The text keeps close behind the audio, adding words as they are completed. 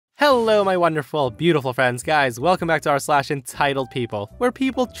Hello my wonderful, beautiful friends. Guys, welcome back to our /EntitledPeople, where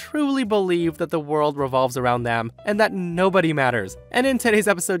people truly believe that the world revolves around them and that nobody matters. And in today's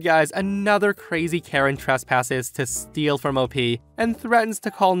episode, guys, another crazy Karen trespasses to steal from OP and threatens to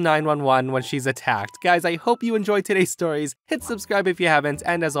call 911 when she's attacked. Guys, I hope you enjoyed today's stories. Hit subscribe if you haven't,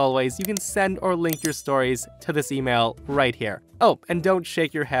 and as always, you can send or link your stories to this email right here. Oh, and don't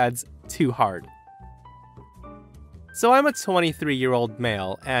shake your heads too hard. So I'm a 23-year-old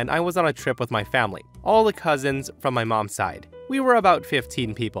male, and I was on a trip with my family, all the cousins from my mom's side. We were about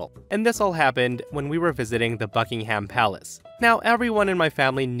 15 people, and this all happened when we were visiting the Buckingham Palace. Now, everyone in my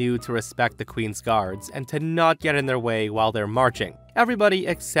family knew to respect the Queen's guards and to not get in their way while they're marching. Everybody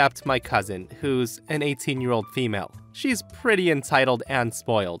except my cousin, who's an 18-year-old female. She's pretty entitled and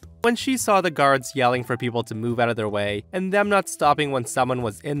spoiled. When she saw the guards yelling for people to move out of their way, and them not stopping when someone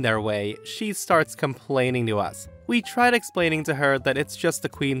was in their way, she starts complaining to us. We tried explaining to her that it's just the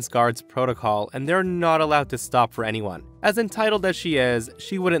Queen's Guards protocol and they're not allowed to stop for anyone. As entitled as she is,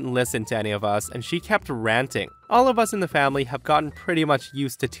 she wouldn't listen to any of us and she kept ranting. All of us in the family have gotten pretty much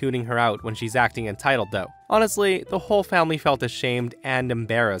used to tuning her out when she's acting entitled though. Honestly, the whole family felt ashamed and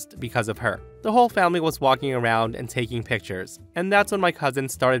embarrassed because of her. The whole family was walking around and taking pictures, and that's when my cousin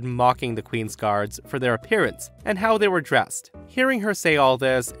started mocking the Queen's Guards for their appearance and how they were dressed. Hearing her say all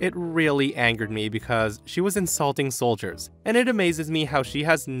this, it really angered me because she was insulting soldiers, and it amazes me how she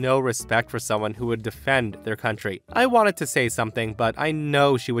has no respect for someone who would defend their country. I wanted to say something, but I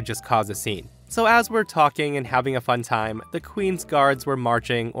know she would just cause a scene. So as we're talking and having a fun time, the Queen's Guards were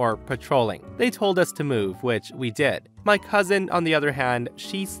marching or patrolling. They told us to move, which we did. My cousin, on the other hand,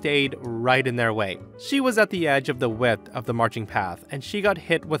 she stayed right in their way. She was at the edge of the width of the marching path, and she got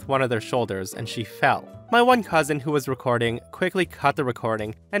hit with one of their shoulders and she fell. My one cousin who was recording quickly cut the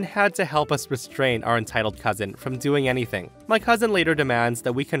recording and had to help us restrain our entitled cousin from doing anything. My cousin later demands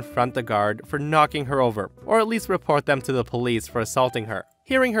that we confront the guard for knocking her over, or at least report them to the police for assaulting her.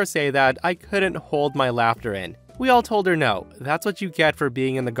 Hearing her say that, I couldn't hold my laughter in. We all told her no, that's what you get for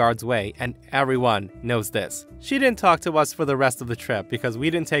being in the guard's way, and everyone knows this. She didn't talk to us for the rest of the trip because we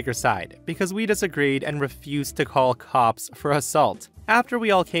didn't take her side, because we disagreed and refused to call cops for assault. After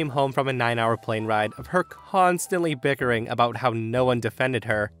we all came home from a 9-hour plane ride of her constantly bickering about how no one defended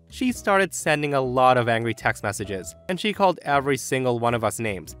her, she started sending a lot of angry text messages, and she called every single one of us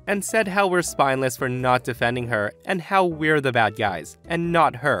names, and said how we're spineless for not defending her, and how we're the bad guys, and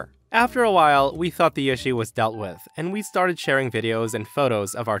not her. After a while, we thought the issue was dealt with, and we started sharing videos and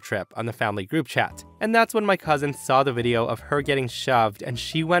photos of our trip on the family group chat. And that's when my cousin saw the video of her getting shoved and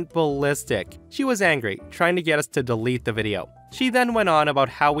she went ballistic. She was angry, trying to get us to delete the video. She then went on about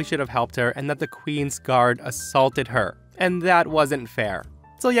how we should have helped her and that the Queen's Guard assaulted her. And that wasn't fair.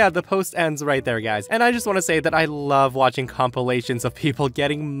 So yeah, the post ends right there, guys. And I just want to say that I love watching compilations of people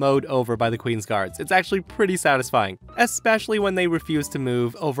getting mowed over by the Queen's Guards. It's actually pretty satisfying, especially when they refuse to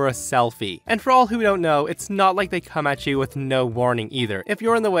move over a selfie. And for all who don't know, it's not like they come at you with no warning either. If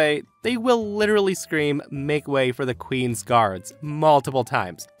you're in the way, they will literally scream, "Make way for the Queen's Guards," multiple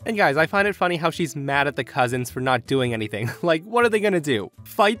times. And guys, I find it funny how she's mad at the cousins for not doing anything. Like, what are they gonna do?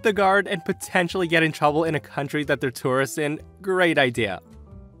 Fight the guard and potentially get in trouble in a country that they're tourists in? Great idea.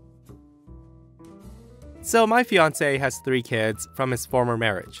 So my fiancé has 3 kids from his former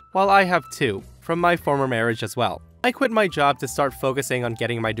marriage, while I have 2 from my former marriage as well. I quit my job to start focusing on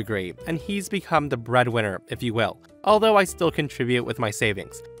getting my degree, and he's become the breadwinner, if you will, although I still contribute with my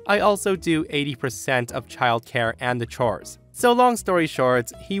savings. I also do 80% of childcare and the chores. So long story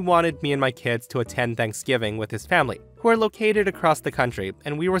short, he wanted me and my kids to attend Thanksgiving with his family, who are located across the country,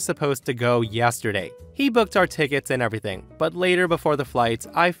 and we were supposed to go yesterday. He booked our tickets and everything, but later before the flight,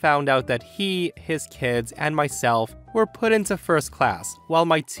 I found out that he, his kids, and myself were put into first class, while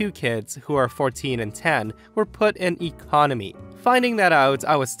my 2 kids, who are 14 and 10, were put in economy. Finding that out,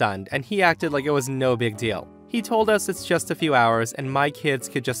 I was stunned, and he acted like it was no big deal. He told us it's just a few hours and my kids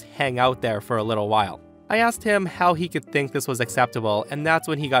could just hang out there for a little while. I asked him how he could think this was acceptable, and that's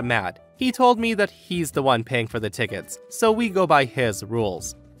when he got mad. He told me that he's the one paying for the tickets, so we go by his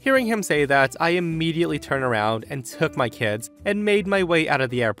rules. Hearing him say that, I immediately turned around and took my kids and made my way out of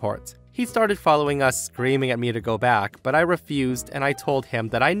the airport. He started following us, screaming at me to go back, but I refused and I told him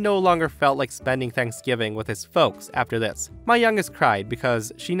that I no longer felt like spending Thanksgiving with his folks after this. My youngest cried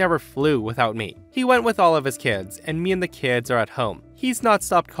because she never flew without me. He went with all of his kids, and me and the kids are at home. He's not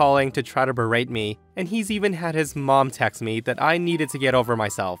stopped calling to try to berate me, and he's even had his mom text me that I needed to get over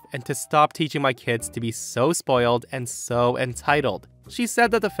myself and to stop teaching my kids to be so spoiled and so entitled. She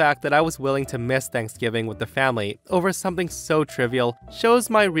said that the fact that I was willing to miss Thanksgiving with the family over something so trivial shows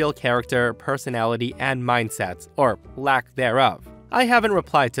my real character, personality, and mindsets, or lack thereof. I haven't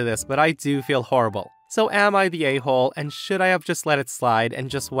replied to this, but I do feel horrible. So am I the a-hole, and should I have just let it slide and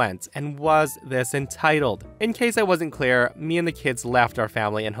just went, and was this entitled? In case I wasn't clear, me and the kids left our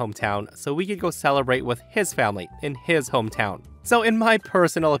family and hometown so we could go celebrate with his family in his hometown. So in my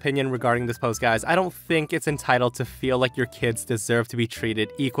personal opinion regarding this post, guys, I don't think it's entitled to feel like your kids deserve to be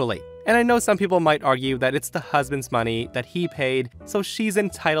treated equally. And I know some people might argue that it's the husband's money that he paid, so she's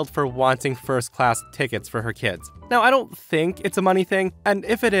entitled for wanting first-class tickets for her kids. Now, I don't think it's a money thing, and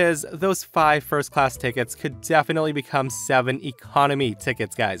if it is, those 5 first-class tickets could definitely become 7 economy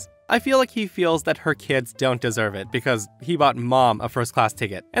tickets, guys. I feel like he feels that her kids don't deserve it because he bought mom a first-class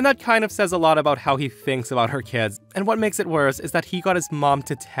ticket. And that kind of says a lot about how he thinks about her kids. And what makes it worse is that he got his mom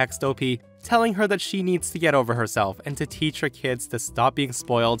to text OP telling her that she needs to get over herself and to teach her kids to stop being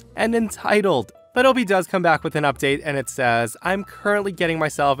spoiled and entitled. But OP does come back with an update and it says, "I'm currently getting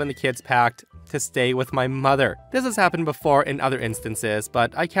myself and the kids packed to stay with my mother." This has happened before in other instances,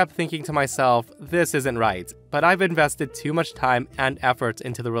 but I kept thinking to myself, this isn't right. But I've invested too much time and effort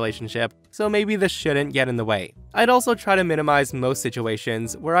into the relationship, so maybe this shouldn't get in the way. I'd also try to minimize most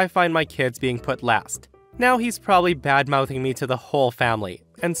situations where I find my kids being put last. Now he's probably bad-mouthing me to the whole family,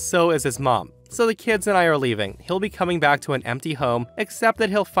 and so is his mom. So the kids and I are leaving. He'll be coming back to an empty home, except that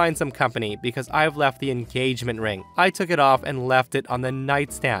he'll find some company because I've left the engagement ring. I took it off and left it on the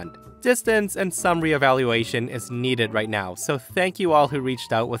nightstand. Distance and some reevaluation is needed right now, so thank you all who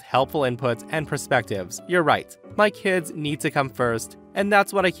reached out with helpful input and perspectives. You're right. My kids need to come first, and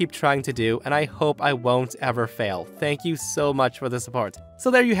that's what I keep trying to do, and I hope I won't ever fail. Thank you so much for the support.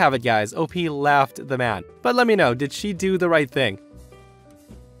 So there you have it, guys. OP left the man. But let me know, did she do the right thing?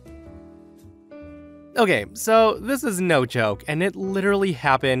 Okay, so this is no joke, and it literally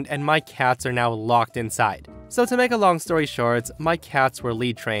happened, and my cats are now locked inside. So to make a long story short, my cats were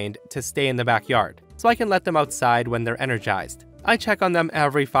lead trained to stay in the backyard, so I can let them outside when they're energized. I check on them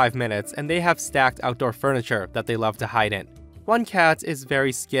every 5 minutes, and they have stacked outdoor furniture that they love to hide in. One cat is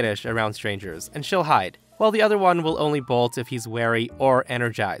very skittish around strangers, and she'll hide, while the other one will only bolt if he's wary or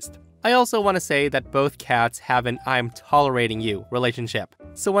energized. I also want to say that both cats have an "I'm tolerating you" relationship.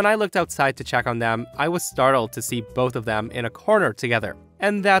 So when I looked outside to check on them, I was startled to see both of them in a corner together.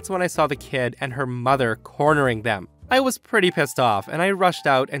 And that's when I saw the kid and her mother cornering them. I was pretty pissed off and I rushed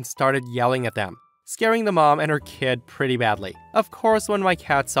out and started yelling at them, scaring the mom and her kid pretty badly. Of course, when my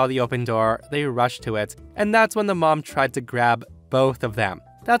cats saw the open door, they rushed to it, and that's when the mom tried to grab both of them.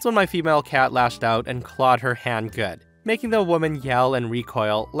 That's when my female cat lashed out and clawed her hand good, making the woman yell and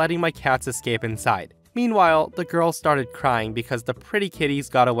recoil, letting my cats escape inside. Meanwhile, the girl started crying because the pretty kitties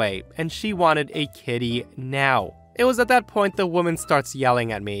got away, and she wanted a kitty now. It was at that point the woman starts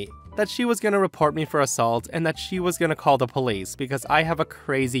yelling at me that she was gonna report me for assault and that she was gonna call the police because I have a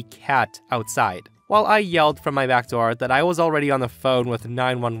crazy cat outside. While I yelled from my back door that I was already on the phone with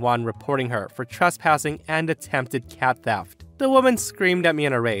 911 reporting her for trespassing and attempted cat theft. The woman screamed at me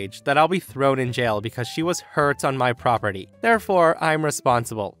in a rage that I'll be thrown in jail because she was hurt on my property. Therefore, I'm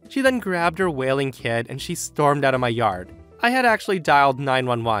responsible. She then grabbed her wailing kid and she stormed out of my yard. I had actually dialed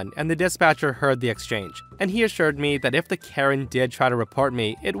 911 and the dispatcher heard the exchange, and he assured me that if the Karen did try to report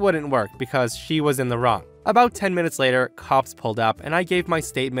me, it wouldn't work because she was in the wrong. About 10 minutes later, cops pulled up and I gave my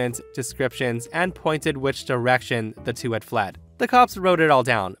statement, descriptions, and pointed which direction the two had fled. The cops wrote it all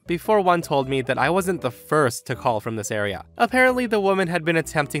down, before one told me that I wasn't the first to call from this area. Apparently, the woman had been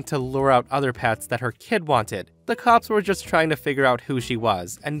attempting to lure out other pets that her kid wanted. The cops were just trying to figure out who she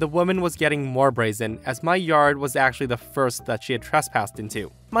was, and the woman was getting more brazen as my yard was actually the first that she had trespassed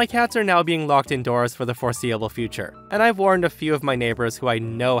into. My cats are now being locked indoors for the foreseeable future, and I've warned a few of my neighbors who I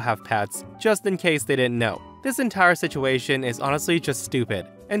know have pets, just in case they didn't know. This entire situation is honestly just stupid,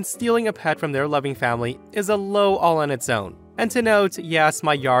 and stealing a pet from their loving family is a low all on its own. And to note, yes,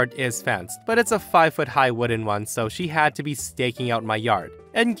 my yard is fenced, but it's a 5-foot-high wooden one, so she had to be staking out my yard.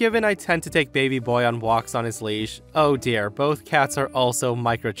 And given I tend to take baby boy on walks on his leash, oh dear, both cats are also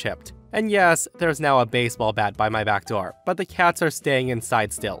microchipped. And yes, there's now a baseball bat by my back door, but the cats are staying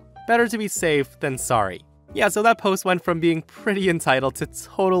inside still. Better to be safe than sorry. Yeah, so that post went from being pretty entitled to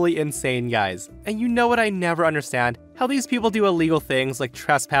totally insane, guys. And you know what I never understand? How these people do illegal things like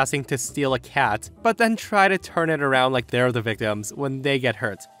trespassing to steal a cat, but then try to turn it around like they're the victims when they get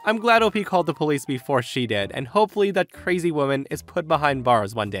hurt. I'm glad OP called the police before she did, and hopefully that crazy woman is put behind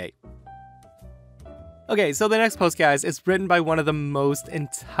bars one day. Okay, so the next post, guys, is written by one of the most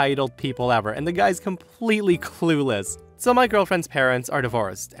entitled people ever, and the guy's completely clueless. So my girlfriend's parents are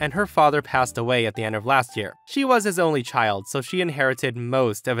divorced, and her father passed away at the end of last year. She was his only child, so she inherited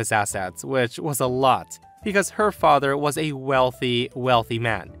most of his assets, which was a lot, because her father was a wealthy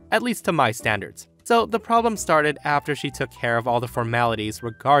man, at least to my standards. So the problem started after she took care of all the formalities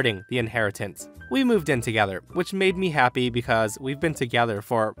regarding the inheritance. We moved in together, which made me happy because we've been together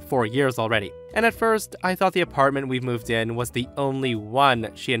for 4 years already. And at first, I thought the apartment we moved in was the only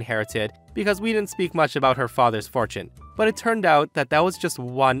one she inherited because we didn't speak much about her father's fortune. But it turned out that that was just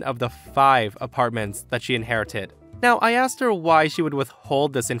one of the 5 apartments that she inherited. Now, I asked her why she would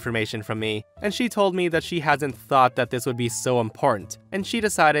withhold this information from me, and she told me that she hasn't thought that this would be so important, and she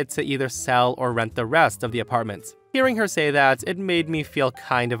decided to either sell or rent the rest of the apartments. Hearing her say that, it made me feel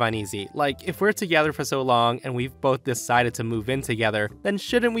kind of uneasy. Like, if we're together for so long and we've both decided to move in together, then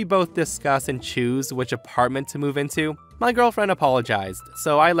shouldn't we both discuss and choose which apartment to move into? My girlfriend apologized,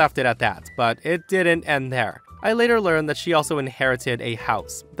 so I left it at that, but it didn't end there. I later learned that she also inherited a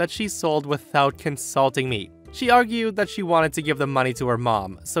house that she sold without consulting me. She argued that she wanted to give the money to her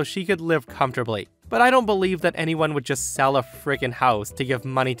mom so she could live comfortably. But I don't believe that anyone would just sell a freaking house to give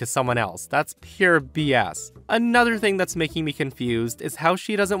money to someone else. That's pure BS. Another thing that's making me confused is how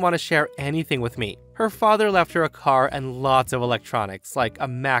she doesn't want to share anything with me. Her father left her a car and lots of electronics, like a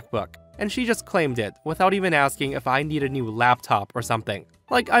MacBook, and she just claimed it without even asking if I need a new laptop or something.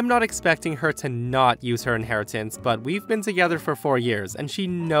 Like, I'm not expecting her to not use her inheritance, but we've been together for 4 years and she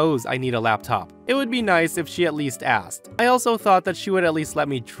knows I need a laptop. It would be nice if she at least asked. I also thought that she would at least let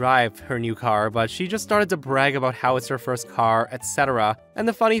me drive her new car, but she just started to brag about how it's her first car, etc. And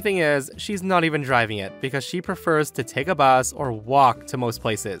the funny thing is, she's not even driving it because she prefers to take a bus or walk to most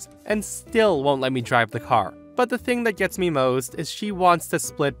places, and still won't let me drive the car. But the thing that gets me most is she wants to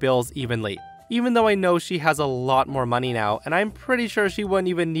split bills evenly. Even though I know she has a lot more money now, and I'm pretty sure she wouldn't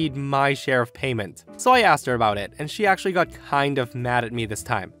even need my share of payment. So I asked her about it, and she actually got kind of mad at me this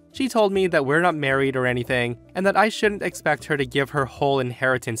time. She told me that we're not married or anything, and that I shouldn't expect her to give her whole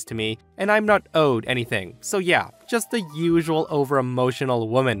inheritance to me, and I'm not owed anything. So yeah, just the usual over-emotional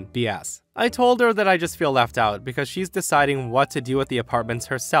woman BS. I told her that I just feel left out because she's deciding what to do with the apartments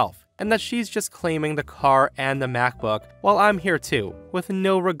herself, and that she's just claiming the car and the MacBook while I'm here too, with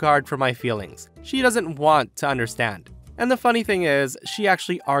no regard for my feelings. She doesn't want to understand. And the funny thing is, she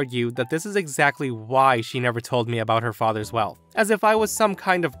actually argued that this is exactly why she never told me about her father's wealth, as if I was some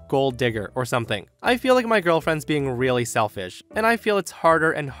kind of gold digger or something. I feel like my girlfriend's being really selfish, and I feel it's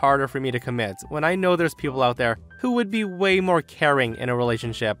harder and harder for me to commit when I know there's people out there who would be way more caring in a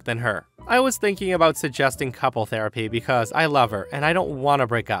relationship than her. I was thinking about suggesting couple therapy because I love her and I don't want to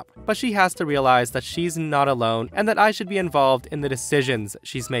break up, but she has to realize that she's not alone and that I should be involved in the decisions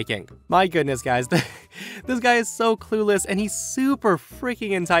she's making. My goodness, guys, this guy is so clueless and he's super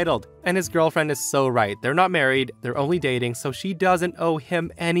freaking entitled. And his girlfriend is so right. They're not married, they're only dating, so she doesn't owe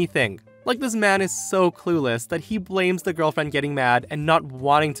him anything. Like, this man is so clueless that he blames the girlfriend getting mad and not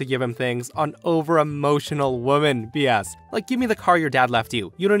wanting to give him things on over-emotional woman BS. Like, give me the car your dad left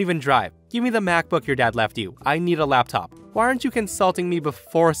you. You don't even drive. Give me the MacBook your dad left you. I need a laptop. Why aren't you consulting me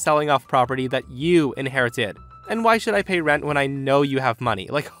before selling off property that you inherited? And why should I pay rent when I know you have money?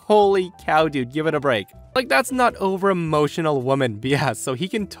 Like, holy cow, dude, give it a break. Like, that's not over-emotional woman BS, so he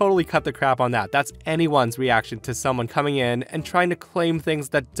can totally cut the crap on that. That's anyone's reaction to someone coming in and trying to claim things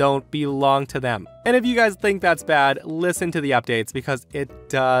that don't belong to them. And if you guys think that's bad, listen to the updates because it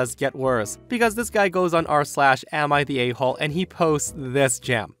does get worse. Because this guy goes on r/AmITheAhole and he posts this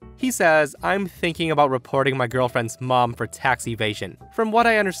gem. He says, I'm thinking about reporting my girlfriend's mom for tax evasion. From what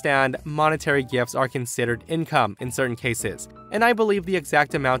I understand, monetary gifts are considered income in certain cases, and I believe the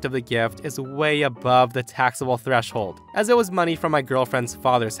exact amount of the gift is way above the taxable threshold, as it was money from my girlfriend's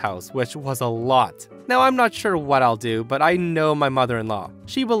father's house, which was a lot. Now, I'm not sure what I'll do, but I know my mother-in-law.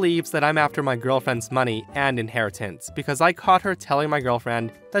 She believes that I'm after my girlfriend's money and inheritance because I caught her telling my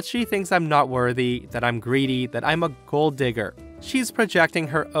girlfriend that she thinks I'm not worthy, that I'm greedy, that I'm a gold digger. She's projecting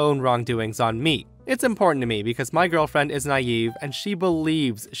her own wrongdoings on me. It's important to me because my girlfriend is naive and she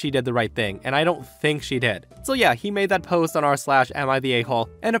believes she did the right thing, and I don't think she did. So yeah, he made that post on r/AmITheAhole,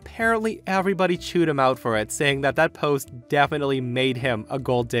 and apparently everybody chewed him out for it, saying that that post definitely made him a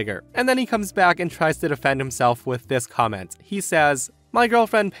gold digger. And then he comes back and tries to defend himself with this comment. He says, my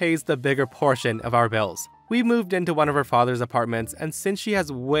girlfriend pays the bigger portion of our bills. We moved into one of her father's apartments, and since she has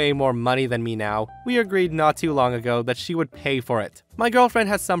way more money than me now, we agreed not too long ago that she would pay for it. My girlfriend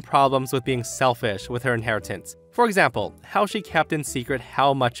has some problems with being selfish with her inheritance. For example, how she kept in secret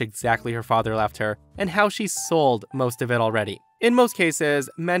how much exactly her father left her, and how she sold most of it already. In most cases,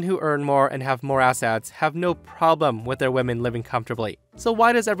 men who earn more and have more assets have no problem with their women living comfortably. So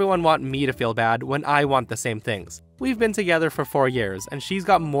why does everyone want me to feel bad when I want the same things? We've been together for 4 years, and she's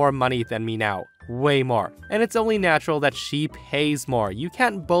got more money than me now. Way more. And it's only natural that she pays more. You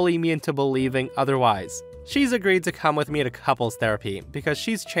can't bully me into believing otherwise. She's agreed to come with me to couples therapy because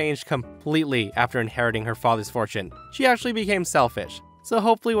she's changed completely after inheriting her father's fortune. She actually became selfish. So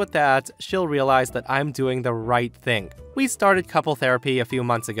hopefully with that, she'll realize that I'm doing the right thing. We started couple therapy a few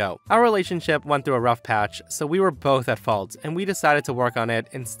months ago. Our relationship went through a rough patch, so we were both at fault, and we decided to work on it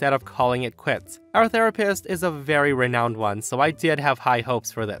instead of calling it quits. Our therapist is a very renowned one, so I did have high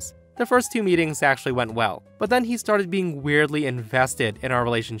hopes for this. The first 2 meetings actually went well, but then he started being weirdly invested in our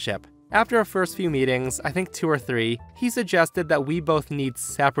relationship. After our first few meetings, I think 2 or 3, he suggested that we both need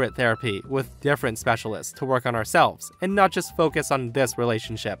separate therapy with different specialists to work on ourselves and not just focus on this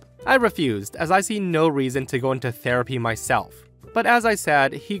relationship. I refused, as I see no reason to go into therapy myself. But as I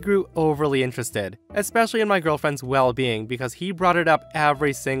said, he grew overly interested, especially in my girlfriend's well-being because he brought it up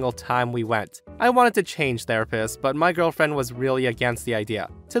every single time we went. I wanted to change therapists, but my girlfriend was really against the idea,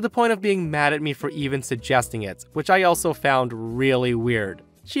 to the point of being mad at me for even suggesting it, which I also found really weird.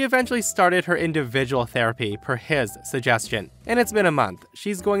 She eventually started her individual therapy per his suggestion, and it's been a month.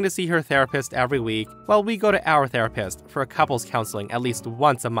 She's going to see her therapist every week, while we go to our therapist for a couples counseling at least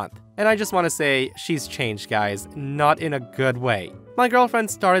once a month. And I just want to say, she's changed, guys, not in a good way. My girlfriend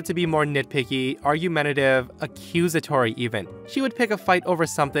started to be more nitpicky, argumentative, accusatory even. She would pick a fight over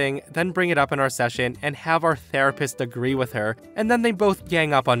something, then bring it up in our session and have our therapist agree with her, and then they both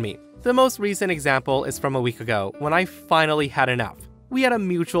gang up on me. The most recent example is from a week ago, when I finally had enough. We had a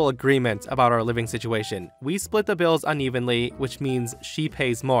mutual agreement about our living situation. We split the bills unevenly, which means she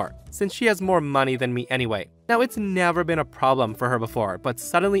pays more, since she has more money than me anyway. Now, it's never been a problem for her before, but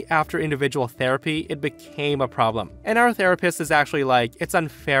suddenly after individual therapy, it became a problem. And our therapist is actually like, it's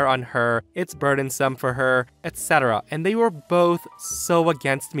unfair on her, it's burdensome for her, etc. And they were both so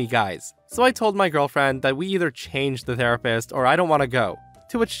against me, guys. So I told my girlfriend that we either change the therapist or I don't want to go.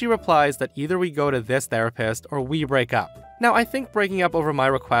 To which she replies that either we go to this therapist or we break up. Now, I think breaking up over my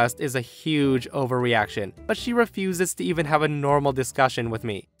request is a huge overreaction, but she refuses to even have a normal discussion with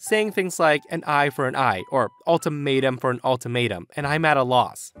me, saying things like an eye for an eye or ultimatum for an ultimatum, and I'm at a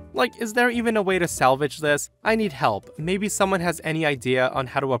loss. Like, is there even a way to salvage this? I need help. Maybe someone has any idea on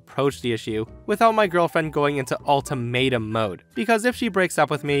how to approach the issue without my girlfriend going into ultimatum mode. Because if she breaks up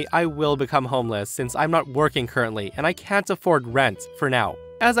with me, I will become homeless since I'm not working currently and I can't afford rent for now.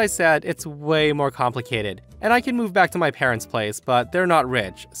 As I said, it's way more complicated, and I can move back to my parents' place, but they're not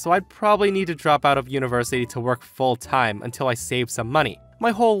rich, so I'd probably need to drop out of university to work full-time until I save some money. My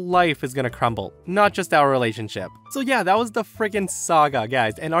whole life is gonna crumble, not just our relationship. So yeah, that was the friggin' saga,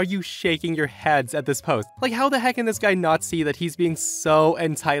 guys, and are you shaking your heads at this post? Like, how the heck can this guy not see that he's being so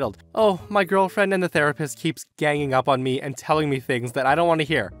entitled? Oh, my girlfriend and the therapist keeps ganging up on me and telling me things that I don't want to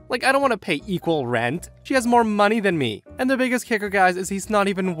hear. Like, I don't want to pay equal rent. She has more money than me. And the biggest kicker, guys, is he's not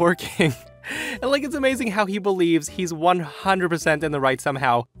even working. And like, it's amazing how he believes he's 100% in the right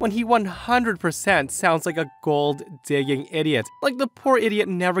somehow, when he 100% sounds like a gold-digging idiot. Like, the poor idiot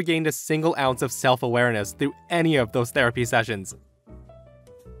never gained a single ounce of self-awareness through any of those therapy sessions.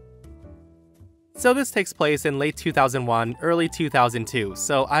 So this takes place in late 2001, early 2002,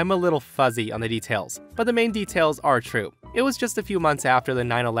 so I'm a little fuzzy on the details. But the main details are true. It was just a few months after the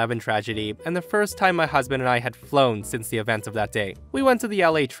 9/11 tragedy, and the first time my husband and I had flown since the events of that day. We went to the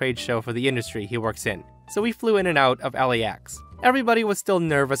LA trade show for the industry he works in, so we flew in and out of LAX. Everybody was still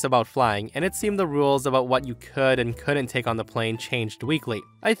nervous about flying, and it seemed the rules about what you could and couldn't take on the plane changed weekly.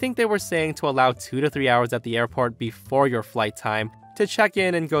 I think they were saying to allow 2 to 3 hours at the airport before your flight time to check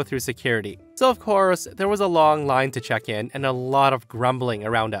in and go through security. So of course, there was a long line to check in and a lot of grumbling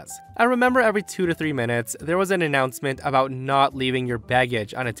around us. I remember every 2 to 3 minutes, there was an announcement about not leaving your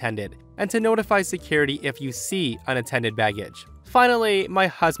baggage unattended, and to notify security if you see unattended baggage. Finally, my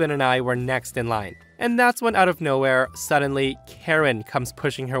husband and I were next in line. And that's when out of nowhere, suddenly, Karen comes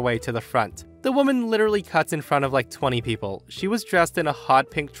pushing her way to the front. The woman literally cuts in front of like 20 people. She was dressed in a hot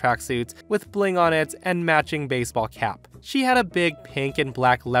pink tracksuit with bling on it and matching baseball cap. She had a big pink and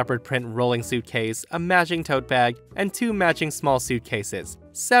black leopard print rolling suitcase, a matching tote bag, and 2 matching small suitcases.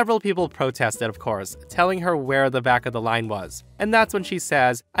 Several people protested, of course, telling her where the back of the line was. And that's when she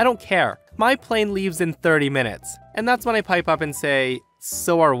says, "I don't care. My plane leaves in 30 minutes. And that's when I pipe up and say,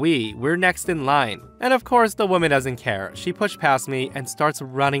 "So are we. We're next in line." And of course, the woman doesn't care. She pushed past me and starts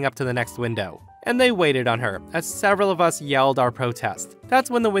running up to the next window. And they waited on her, as several of us yelled our protest.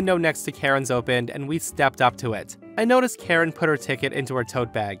 That's when the window next to Karen's opened and we stepped up to it. I noticed Karen put her ticket into her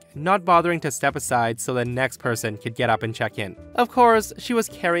tote bag, not bothering to step aside so the next person could get up and check in. Of course, she was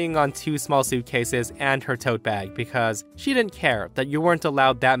carrying on 2 small suitcases and her tote bag because she didn't care that you weren't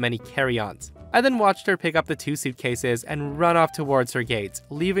allowed that many carry-ons. I then watched her pick up the 2 suitcases and run off towards her gate,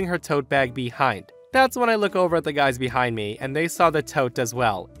 leaving her tote bag behind. That's when I look over at the guys behind me, and they saw the tote as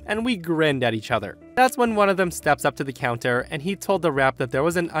well, and we grinned at each other. That's when one of them steps up to the counter, and he told the rep that there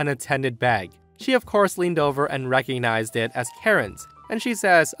was an unattended bag. She of course leaned over and recognized it as Karen's, and she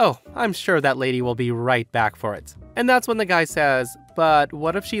says, "Oh, I'm sure that lady will be right back for it." And that's when the guy says, "But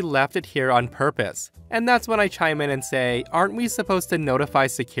what if she left it here on purpose?" And that's when I chime in and say, "Aren't we supposed to notify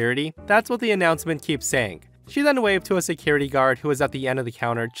security?" That's what the announcement keeps saying. She then waved to a security guard who was at the end of the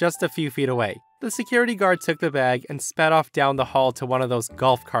counter just a few feet away. The security guard took the bag and sped off down the hall to one of those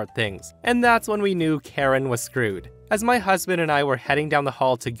golf cart things. And that's when we knew Karen was screwed. As my husband and I were heading down the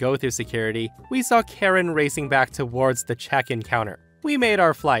hall to go through security, we saw Karen racing back towards the check-in counter. We made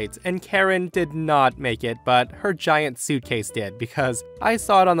our flight, and Karen did not make it, but her giant suitcase did, because I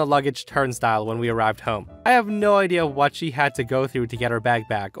saw it on the luggage turnstile when we arrived home. I have no idea what she had to go through to get her bag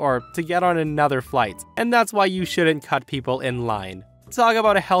back, or to get on another flight, and that's why you shouldn't cut people in line. Talk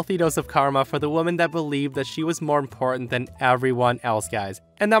about a healthy dose of karma for the woman that believed that she was more important than everyone else, guys.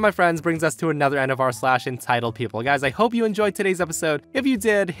 And that, my friends, brings us to another end of our /entitled people. Guys, I hope you enjoyed today's episode. If you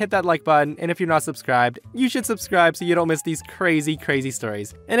did, hit that like button, and if you're not subscribed, you should subscribe so you don't miss these crazy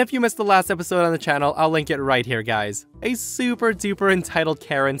stories. And if you missed the last episode on the channel, I'll link it right here, guys. A super duper entitled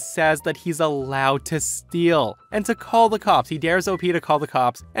Karen says that he's allowed to steal and to call the cops. He dares OP to call the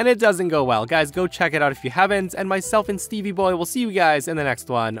cops, and it doesn't go well. Guys, go check it out if you haven't, and myself and Stevie Boy will see you guys in the next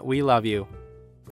one. We love you.